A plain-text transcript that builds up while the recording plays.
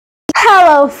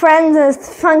Hello friends,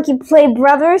 it's Funky Play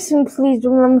Brothers, and please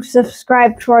remember to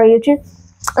subscribe to our YouTube.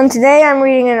 And today I'm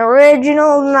reading an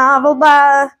original novel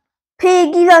by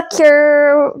Piggy the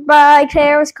Cure by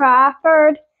Terrence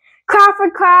Crawford.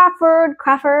 Crawford,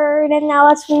 and now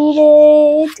let's read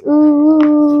it.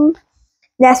 Ooh.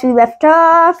 Last we left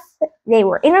off, they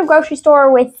were in a grocery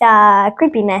store with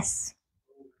creepiness.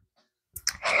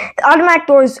 The automatic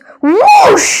doors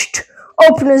whooshed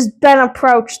open as Ben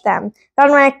approached them. The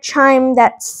automatic chime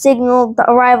that signaled the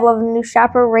arrival of a new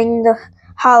shopper rang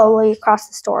hollowly across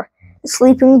the store. The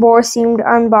sleeping boar seemed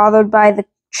unbothered by the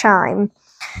chime,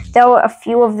 though a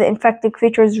few of the infected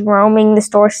creatures roaming the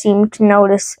store seemed to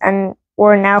notice and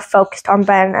were now focused on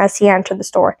Ben as he entered the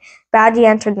store. Badgie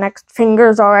entered next,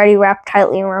 fingers already wrapped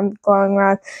tightly around the glowing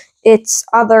rod, its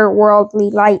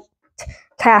otherworldly light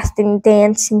casting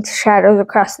dancing shadows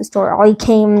across the store. Ollie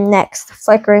came next,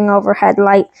 flickering overhead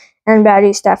light, and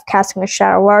Badgie's staff casting a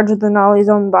shadow larger than Ollie's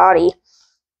own body.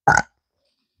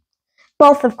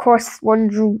 Both, of course, were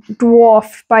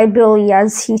dwarfed by Billy,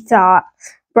 as he thought,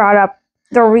 brought up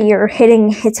the rear, hitting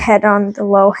his head on the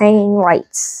low-hanging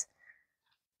lights.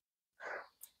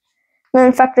 The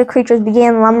infected creatures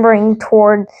began lumbering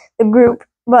toward the group,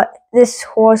 but this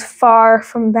was far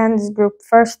from Ben's group.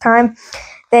 First time,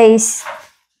 they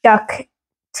stuck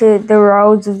to the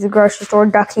roads of the grocery store,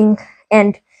 ducking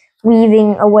and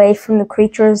weaving away from the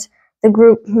creatures. The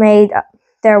group made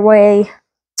their way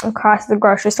across the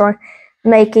grocery store,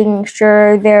 making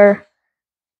sure they're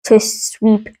to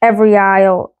sweep every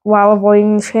aisle while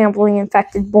avoiding the shambling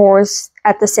infected boars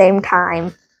at the same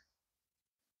time.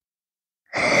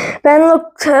 Ben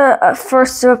looked for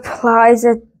supplies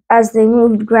as they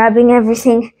moved, grabbing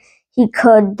everything he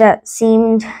could that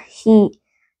seemed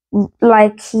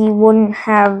like he wouldn't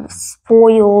have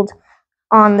spoiled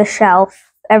on the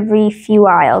shelf every few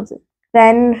aisles.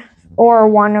 Ben or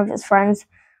one of his friends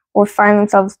would find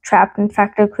themselves trapped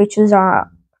infected creatures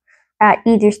at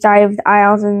either side of the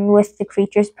aisles, and with the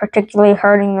creatures particularly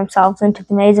hurting themselves into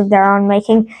the maze of their own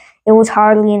making, it was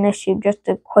hardly an issue. Just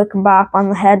a quick bop on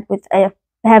the head with a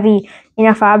heavy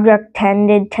enough object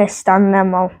tended to stun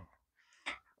them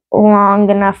long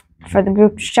enough for the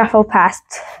group to shuffle past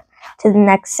to the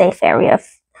next safe area,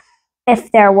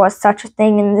 if there was such a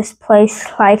thing in this place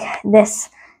like this.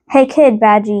 "Hey kid,"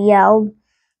 Badgie yelled,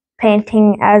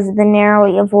 panting as the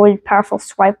narrowly avoided powerful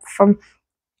swipe from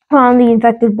on the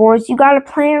infected boars. "You got a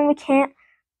plan? We can't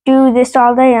do this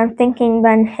all day, I'm thinking,"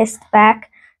 Ben hissed back,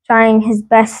 trying his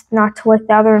best not to wake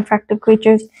the other infected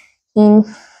creatures he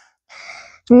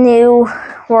knew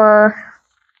were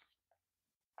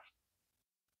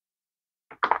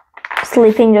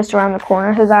sleeping just around the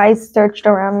corner. His eyes searched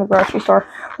around the grocery store,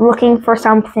 looking for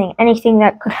something, anything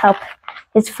that could help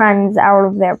his friends out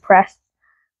of their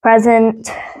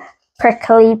present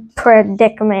prickly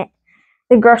predicament.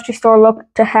 The grocery store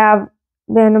looked to have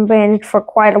been abandoned for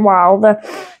quite a while. The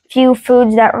few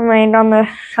foods that remained on the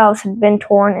shelves had been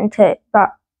torn into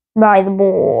by the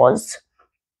boars,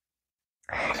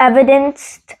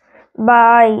 evidenced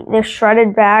by the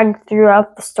shredded bag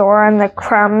throughout the store and the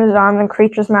crumbs on the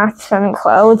creatures' mouths and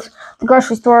clothes. The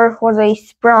grocery store was a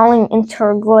sprawling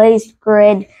interglazed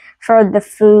grid for the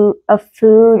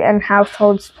food and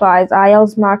household supplies,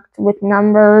 aisles marked with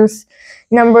numbered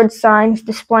signs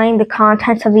displaying the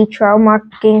contents of each row,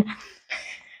 marking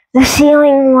the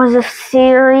ceiling was a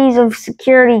series of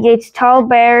security gates, tall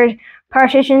barred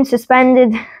partitions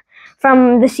suspended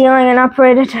from the ceiling and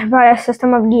operated by a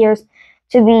system of gears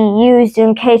to be used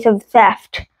in case of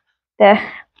theft. The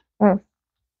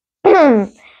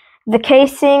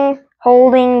casing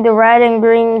holding the red and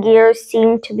green gears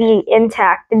seemed to be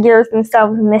intact, the gears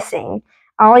themselves missing.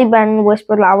 Ollie Ben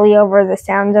whispered loudly over the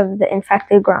sounds of the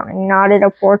infected groaning, nodded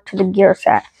upward to the gear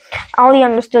set. Ollie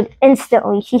understood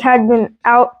instantly. He had been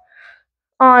out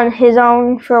on his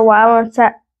own for a while, and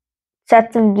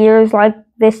sets of gears like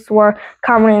this were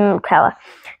common in Lucella.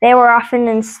 They were often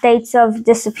in states of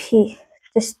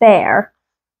despair,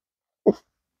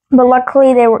 but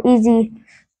luckily they were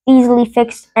easily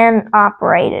fixed and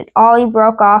operated. Ollie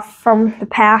broke off from the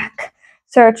pack,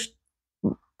 searched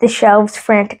the shelves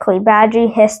frantically.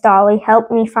 Badgie hissed, "Ollie, help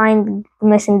me find the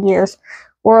missing gears.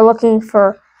 We're looking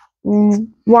for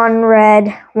one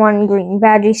red, one green."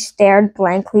 Badgie stared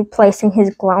blankly, placing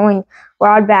his glowing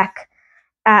rod back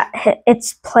at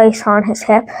its place on his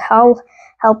hip. "I'll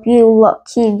help you look,"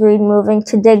 he agreed, moving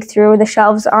to dig through the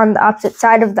shelves on the opposite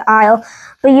side of the aisle.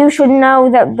 "But you should know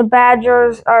that the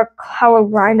badgers are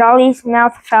colorblind." Ollie's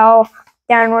mouth fell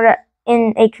downward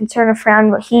in a concerned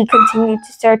frown, but he continued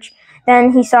to search.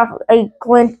 Then he saw a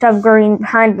glint of green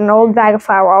behind an old bag of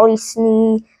flour. Ollie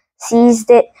seized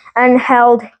it and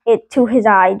held it to his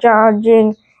eye,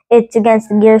 judging it against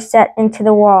the gear set into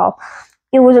the wall.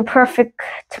 It was a perfect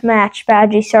match.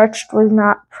 PIGGY searched was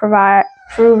not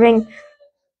proving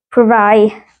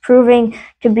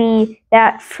to be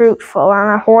that fruitful,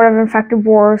 and a horde of infected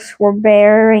boars were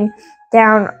bearing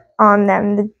down on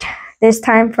them. This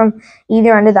time from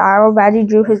either end of the aisle, PIGGY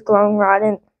drew his glowing rod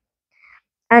in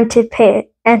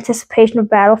anticipation of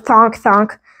battle. Thonk,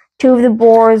 thonk. Two of the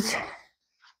boars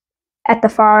at the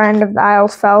far end of the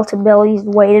aisles fell to Billy's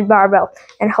weighted barbell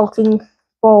and hulking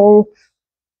bowl,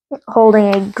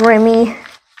 holding a grimy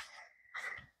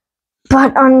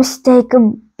but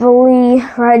unmistakably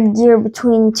red gear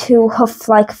between two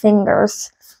hoof-like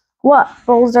fingers. What?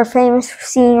 Bulls are famous for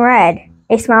seeing red.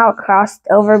 A smile crossed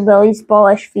over Billy's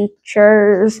bullish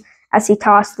features as he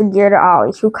tossed the gear to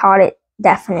Ollie, who caught it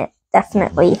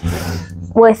definitely.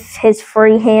 With his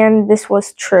free hand, this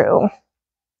was true.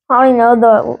 Ollie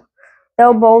knew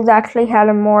though bulls actually had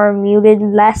a more muted,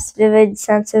 less vivid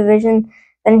sense of vision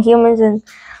than humans and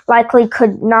likely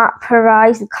could not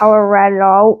provide the color red at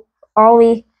all.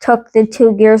 Ollie took the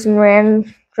two gears and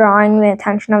ran, drawing the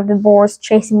attention of the boars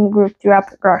chasing the group throughout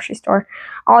the grocery store.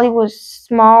 Ollie was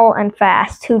small and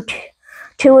fast, two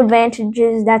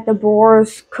advantages that the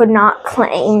boars could not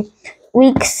claim.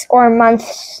 Weeks or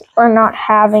months or not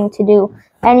having to do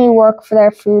any work for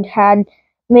their food had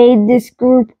made this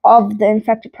group of the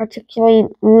infected particularly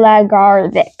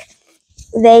lethargic.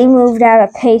 They moved at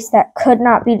a pace that could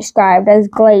not be described as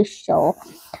glacial.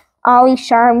 Ollie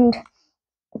charmed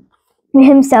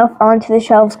himself onto the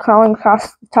shelves, crawling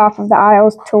across the top of the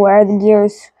aisles to where the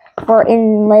gears were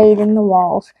inlaid in the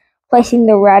walls. Placing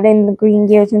the red and the green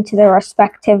gears into their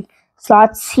respective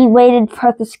slots, he waited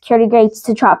for the security gates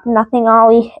to drop. Nothing.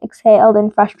 Ollie exhaled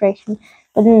in frustration,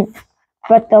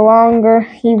 but the longer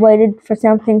he waited for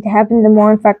something to happen, the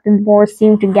more infected boars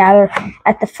seemed to gather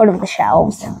at the foot of the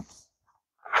shelves.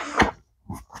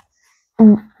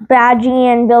 PIGGY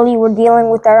and Billy were dealing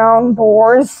with their own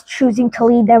boars, choosing to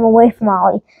lead them away from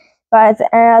Ollie. But at the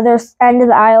other end of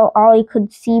the aisle, Ollie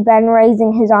could see Ben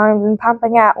raising his arms and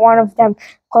pumping at one of them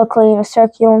quickly in a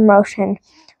circular motion.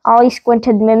 Ollie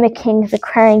squinted, mimicking the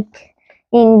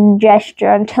cranking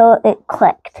gesture until it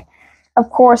clicked.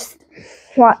 Of course,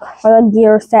 what a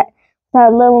gear set,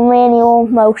 that little manual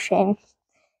motion.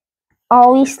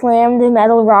 Ollie slammed the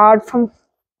metal rod from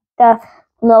the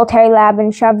military lab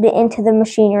and shoved it into the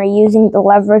machinery, using the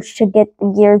leverage to get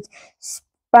the gears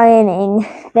spinning.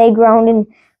 They groaned in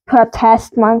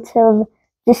protest. Months of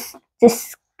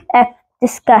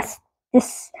disgust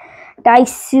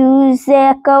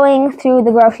going through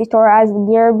the grocery store as the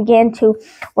gear began to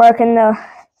work in the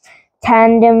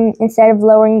tandem instead of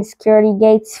lowering the security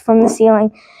gates from the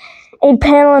ceiling. A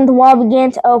panel in the wall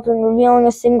began to open, revealing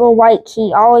a single white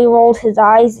key. Ollie rolled his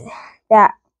eyes.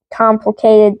 That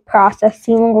complicated process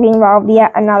seemingly involved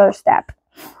yet another step.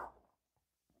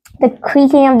 The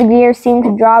creaking of the gears seemed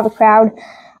to draw the crowd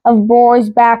of boars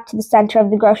back to the center of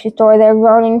the grocery store, their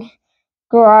groaning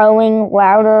growing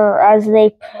louder as they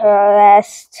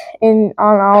pressed in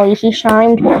on Ollie. He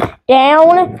chimed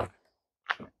down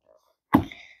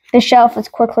the shelf as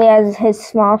quickly as his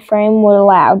small frame would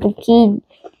allow. The key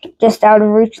just out of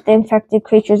reach, the infected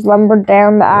creatures lumbered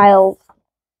down the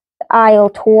aisle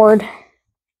toward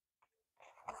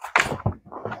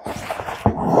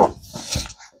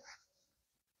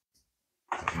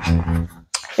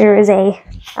Here is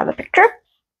another picture.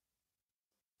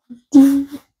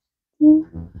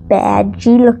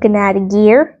 PIGGY looking at a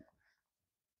gear.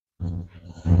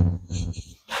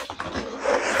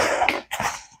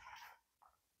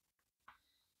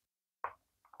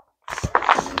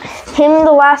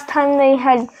 The last time they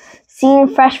had seen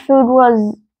fresh food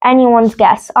was anyone's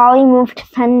guess. Ollie moved to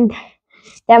fend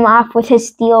them off with his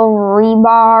steel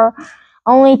rebar,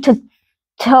 only to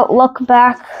look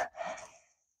back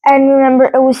and remember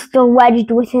it was still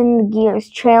wedged within the gears.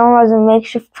 Trailing as a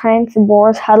makeshift prank, the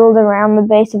boars huddled around the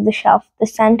base of the shelf, the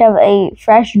scent of a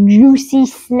fresh, juicy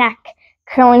snack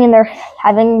curling in their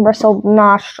having bristled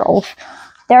nostrils.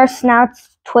 Their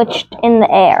snouts twitched in the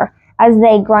air as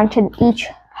they grunted, each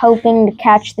hoping to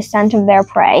catch the scent of their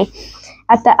prey.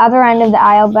 At the other end of the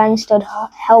aisle, Ben stood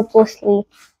helpless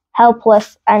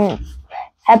and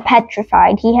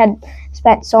petrified. He had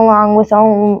spent so long with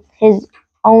his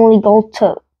only goal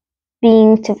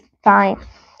being to find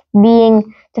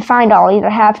Ollie. To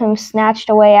have him snatched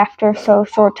away after so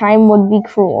short time would be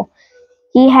cruel.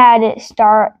 He had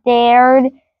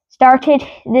started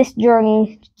this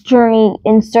journey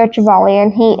in search of Ollie,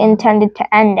 and he intended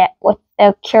to end it with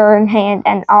the cure in hand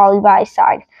and Ollie by his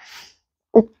side.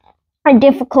 A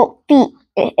difficult feat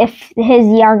if his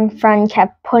young friend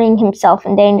kept putting himself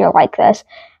in danger like this.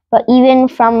 But even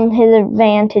from his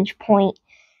vantage point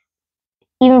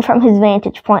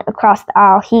across the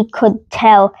aisle, he could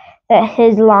tell that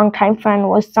his longtime friend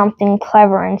was something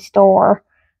clever in store.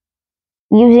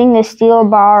 Using the steel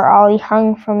bar Ollie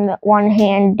hung from the one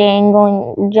hand,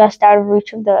 dangling just out of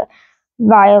reach of the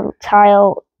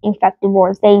volatile infected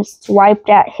boards, they swiped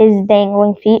at his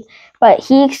dangling feet, but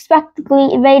he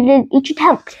expectantly evaded each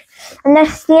attempt. And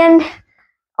that's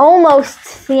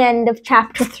almost the end of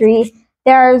chapter 3.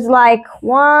 There's like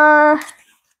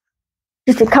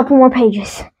just a couple more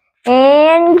pages.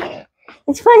 And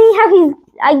it's funny how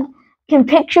I can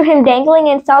picture him dangling,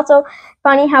 and it's also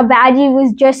funny how Badgie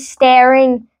was just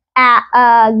staring at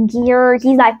gear.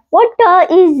 He's like, what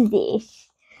is this?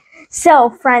 So,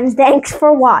 friends, thanks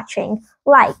for watching.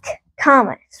 Like,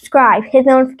 comment, subscribe, hit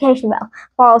the notification bell.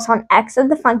 Follow us on X at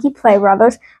the Funky Play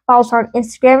Brothers. Follow us on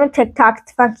Instagram and TikTok at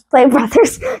the Funky Play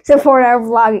Brothers. Support our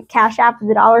vlog at Cash App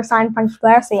with the $sign Funky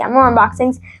Player. So yeah, more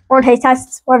unboxings, more taste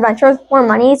tests, more adventures, more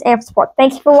monies, and support.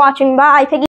 Thank you for watching. Bye, Piggy.